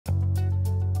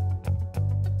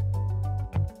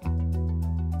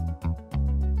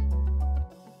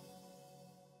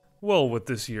Well, with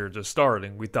this year just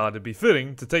starting, we thought it'd be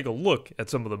fitting to take a look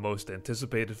at some of the most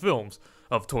anticipated films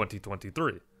of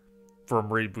 2023. From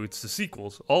reboots to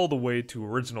sequels, all the way to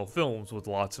original films with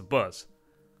lots of buzz.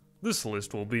 This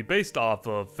list will be based off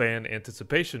of fan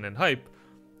anticipation and hype.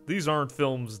 These aren't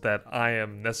films that I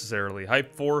am necessarily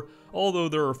hyped for, although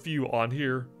there are a few on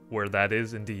here where that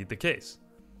is indeed the case.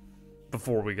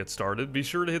 Before we get started, be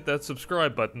sure to hit that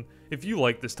subscribe button if you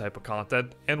like this type of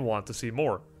content and want to see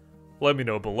more. Let me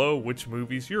know below which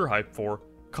movies you're hyped for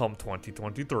come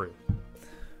 2023.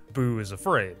 Beau is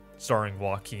Afraid, starring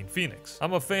Joaquin Phoenix.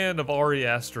 I'm a fan of Ari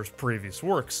Aster's previous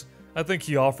works. I think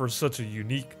he offers such a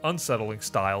unique, unsettling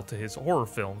style to his horror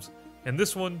films, and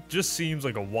this one just seems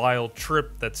like a wild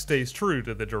trip that stays true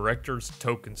to the director's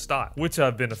token style, which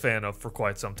I've been a fan of for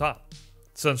quite some time.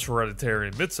 Since Hereditary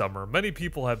and Midsommar, many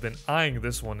people have been eyeing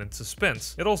this one in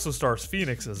suspense. It also stars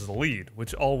Phoenix as the lead,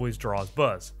 which always draws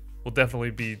buzz. We'll definitely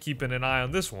be keeping an eye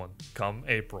on this one come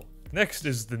April. Next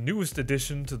is the newest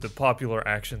addition to the popular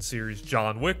action series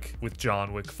John Wick with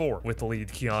John Wick 4, with lead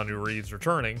Keanu Reeves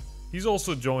returning. He's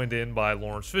also joined in by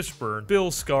Lawrence Fishburne, Bill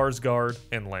Skarsgård,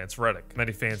 and Lance Reddick.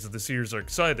 Many fans of the series are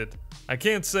excited. I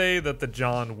can't say that the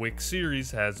John Wick series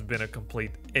has been a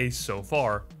complete ace so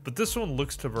far, but this one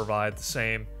looks to provide the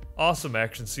same awesome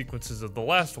action sequences of the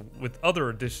last one with other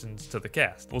additions to the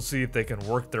cast. We'll see if they can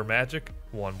work their magic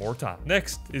one more time.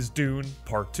 Next is Dune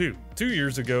Part 2. 2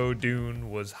 years ago,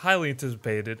 Dune was highly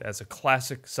anticipated as a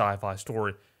classic sci-fi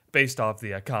story based off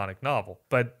the iconic novel,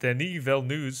 but Denis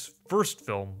Villeneuve's first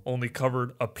film only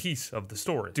covered a piece of the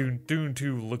story. Dune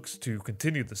 2 looks to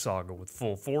continue the saga with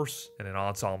full force and an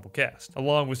ensemble cast,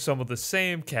 along with some of the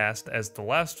same cast as the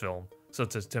last film,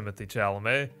 such as Timothée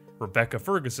Chalamet, Rebecca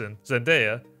Ferguson,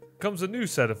 Zendaya. Comes a new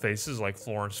set of faces like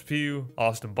Florence Pugh,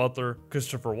 Austin Butler,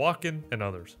 Christopher Walken, and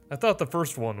others. I thought the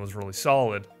first one was really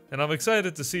solid, and I'm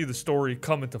excited to see the story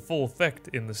come into full effect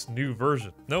in this new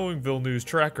version. Knowing Villeneuve's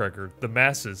track record, the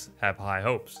masses have high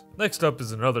hopes. Next up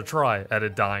is another try at a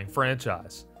dying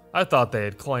franchise. I thought they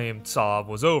had claimed Saw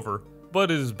was over,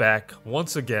 but it is back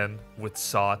once again with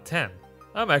Saw 10.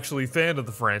 I'm actually a fan of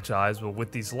the franchise, but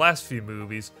with these last few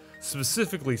movies,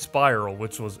 specifically Spiral,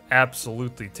 which was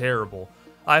absolutely terrible,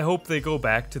 I hope they go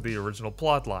back to the original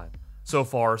plotline. So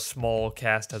far, a small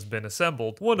cast has been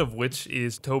assembled, one of which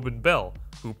is Tobin Bell,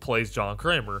 who plays John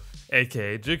Kramer,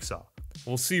 aka Jigsaw.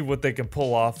 We'll see what they can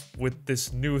pull off with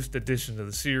this newest addition to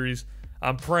the series.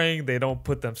 I'm praying they don't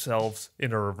put themselves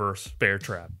in a reverse bear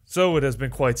trap. So it has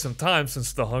been quite some time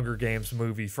since the Hunger Games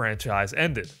movie franchise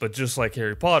ended, but just like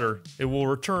Harry Potter, it will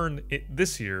return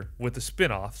this year with a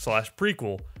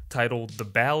spin-off/prequel titled The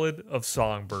Ballad of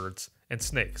Songbirds and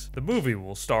Snakes. The movie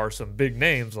will star some big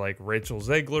names like Rachel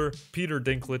Zegler, Peter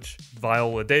Dinklage,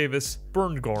 Viola Davis,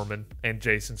 Bern Gorman, and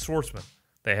Jason Schwartzman.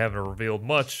 They haven't revealed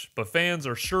much, but fans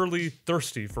are surely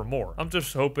thirsty for more. I'm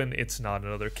just hoping it's not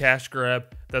another cash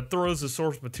grab that throws the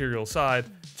source material aside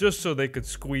just so they could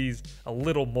squeeze a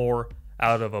little more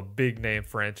out of a big name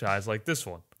franchise like this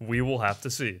one. We will have to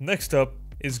see. Next up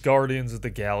is Guardians of the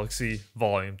Galaxy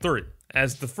Volume 3.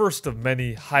 As the first of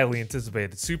many highly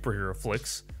anticipated superhero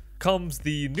flicks, comes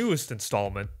the newest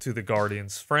installment to the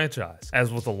Guardians franchise.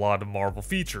 As with a lot of Marvel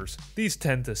features, these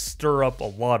tend to stir up a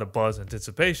lot of buzz and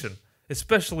anticipation,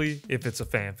 especially if it's a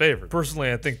fan favorite.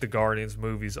 Personally, I think the Guardians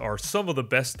movies are some of the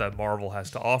best that Marvel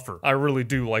has to offer. I really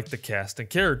do like the cast and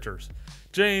characters.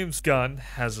 James Gunn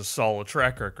has a solid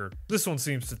track record. This one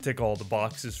seems to tick all the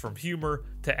boxes from humor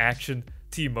to action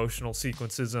to emotional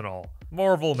sequences and all.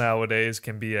 Marvel nowadays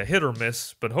can be a hit or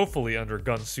miss, but hopefully under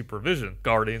Gunn's supervision,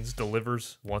 Guardians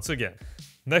delivers once again.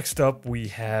 Next up, we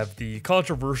have the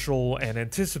controversial and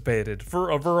anticipated, for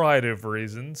a variety of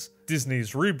reasons,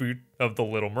 Disney's reboot of The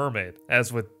Little Mermaid.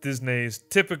 As with Disney's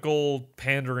typical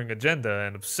pandering agenda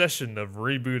and obsession of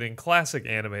rebooting classic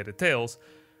animated tales,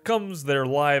 comes their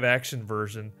live-action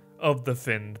version of The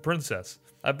Finned Princess.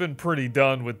 I've been pretty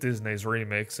done with Disney's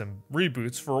remakes and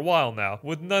reboots for a while now,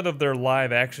 with none of their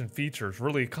live-action features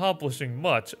really accomplishing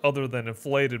much other than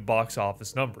inflated box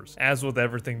office numbers. As with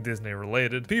everything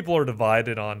Disney-related, people are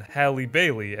divided on Halle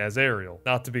Bailey as Ariel,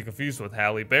 not to be confused with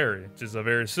Halle Berry, which is a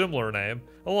very similar name,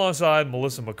 alongside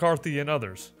Melissa McCarthy and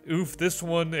others. Oof, this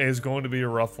one is going to be a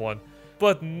rough one.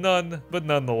 But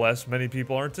nonetheless, many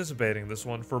people are anticipating this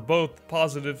one for both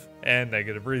positive and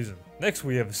negative reasons. Next,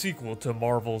 we have a sequel to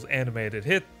Marvel's animated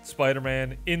hit,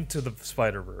 Spider-Man Into the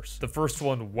Spider-Verse. The first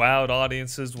one wowed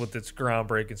audiences with its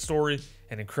groundbreaking story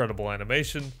and incredible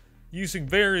animation, using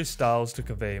various styles to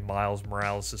convey Miles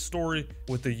Morales' story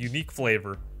with a unique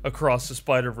flavor. Across the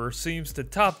Spider-Verse seems to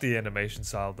top the animation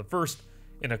style of the first,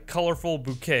 in a colorful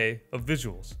bouquet of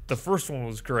visuals. The first one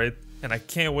was great, and I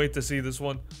can't wait to see this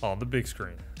one on the big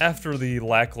screen. After the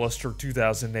lackluster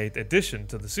 2008 addition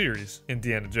to the series,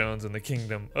 Indiana Jones and the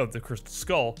Kingdom of the Crystal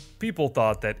Skull, people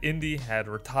thought that Indy had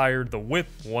retired the whip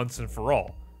once and for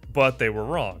all. But they were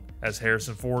wrong, as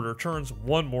Harrison Ford returns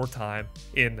one more time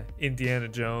in Indiana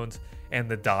Jones and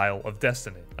the Dial of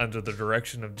Destiny. Under the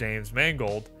direction of James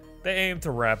Mangold, they aim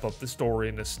to wrap up the story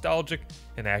in nostalgic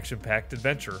and action-packed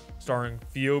adventure, starring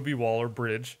Phoebe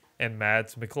Waller-Bridge and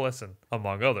Mads Mikkelsen,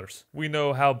 among others. We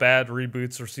know how bad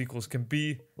reboots or sequels can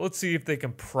be. Let's see if they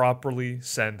can properly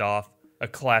send off a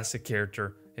classic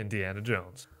character, Indiana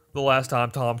Jones. The last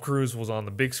time Tom Cruise was on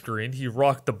the big screen, he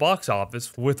rocked the box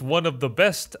office with one of the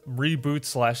best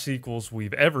reboots/sequels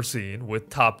we've ever seen with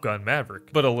Top Gun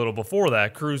Maverick. But a little before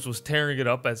that, Cruise was tearing it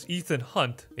up as Ethan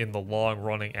Hunt in the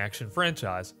long-running action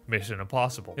franchise, Mission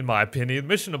Impossible. In my opinion,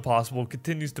 Mission Impossible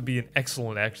continues to be an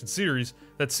excellent action series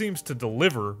that seems to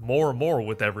deliver more and more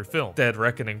with every film. Dead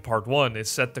Reckoning Part 1 is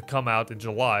set to come out in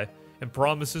July and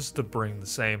promises to bring the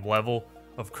same level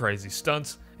of crazy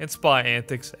stunts and spy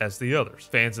antics as the others.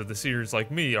 Fans of the series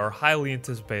like me are highly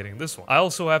anticipating this one. I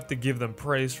also have to give them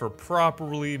praise for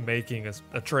properly making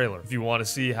a trailer. If you want to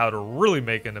see how to really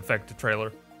make an effective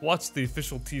trailer, watch the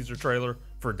official teaser trailer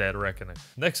for Dead Reckoning.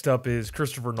 Next up is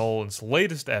Christopher Nolan's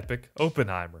latest epic,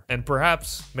 Oppenheimer, and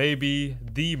perhaps maybe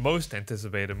the most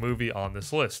anticipated movie on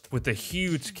this list, with a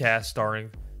huge cast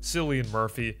starring Cillian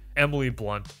Murphy, Emily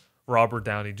Blunt, Robert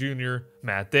Downey Jr.,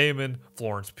 Matt Damon,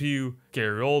 Florence Pugh,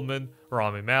 Gary Oldman,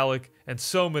 Rami Malek, and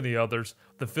so many others.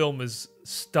 The film is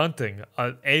stunting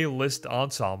an A-list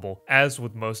ensemble, as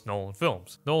with most Nolan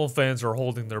films. Nolan fans are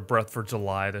holding their breath for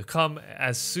July to come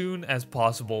as soon as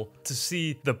possible to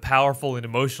see the powerful and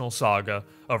emotional saga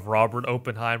of Robert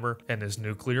Oppenheimer and his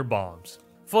nuclear bombs.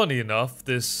 Funny enough,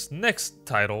 this next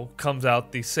title comes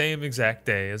out the same exact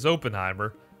day as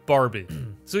Oppenheimer, Barbie.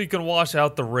 So you can wash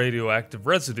out the radioactive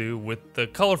residue with the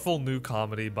colorful new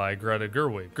comedy by Greta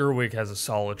Gerwig. Gerwig has a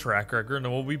solid track record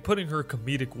and will be putting her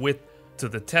comedic wit to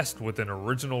the test with an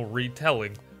original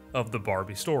retelling of the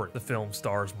Barbie story. The film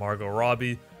stars Margot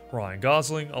Robbie, Ryan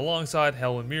Gosling, alongside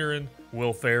Helen Mirren,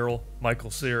 Will Ferrell,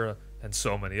 Michael Cera, and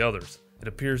so many others. It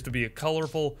appears to be a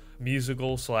colorful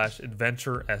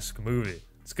musical/adventure-esque movie.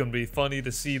 It's going to be funny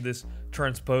to see this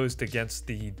transposed against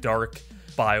the dark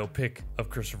biopic of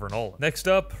Christopher Nolan. Next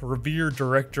up, revered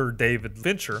director David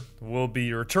Fincher will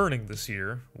be returning this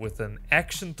year with an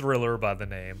action thriller by the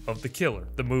name of The Killer.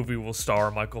 The movie will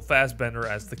star Michael Fassbender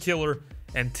as the killer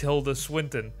and Tilda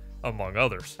Swinton, among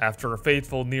others. After a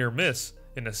fateful near miss,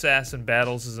 an assassin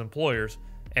battles his employers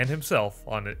and himself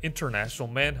on an international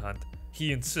manhunt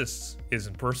he insists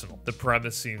isn't personal. The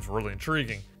premise seems really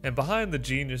intriguing, and behind the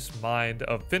genius mind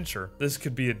of Fincher, this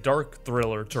could be a dark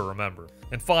thriller to remember.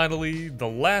 And finally, the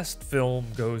last film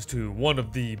goes to one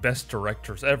of the best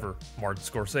directors ever, Martin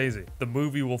Scorsese. The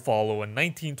movie will follow a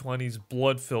 1920s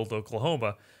blood-filled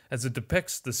Oklahoma as it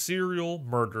depicts the serial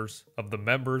murders of the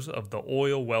members of the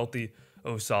oil-wealthy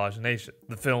Osage Nation.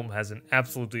 The film has an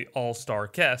absolutely all-star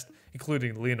cast,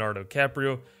 including Leonardo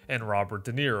DiCaprio and Robert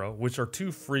De Niro, which are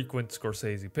two frequent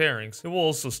Scorsese pairings. It will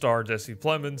also star Jesse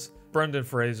Plemons, Brendan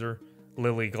Fraser,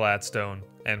 Lily Gladstone,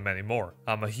 and many more.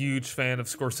 I'm a huge fan of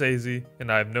Scorsese,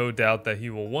 and I have no doubt that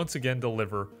he will once again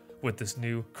deliver with this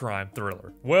new crime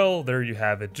thriller. Well, there you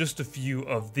have it, just a few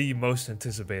of the most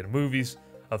anticipated movies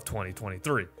of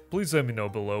 2023. Please let me know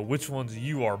below which ones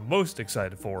you are most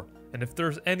excited for, and if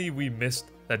there's any we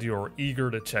missed that you are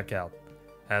eager to check out.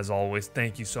 As always,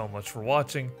 thank you so much for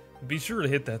watching, and be sure to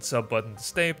hit that sub button to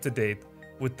stay up to date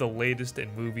with the latest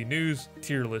in movie news,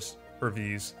 tier lists,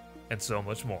 reviews, and so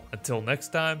much more. Until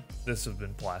next time, this has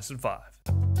been Placid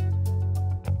 5.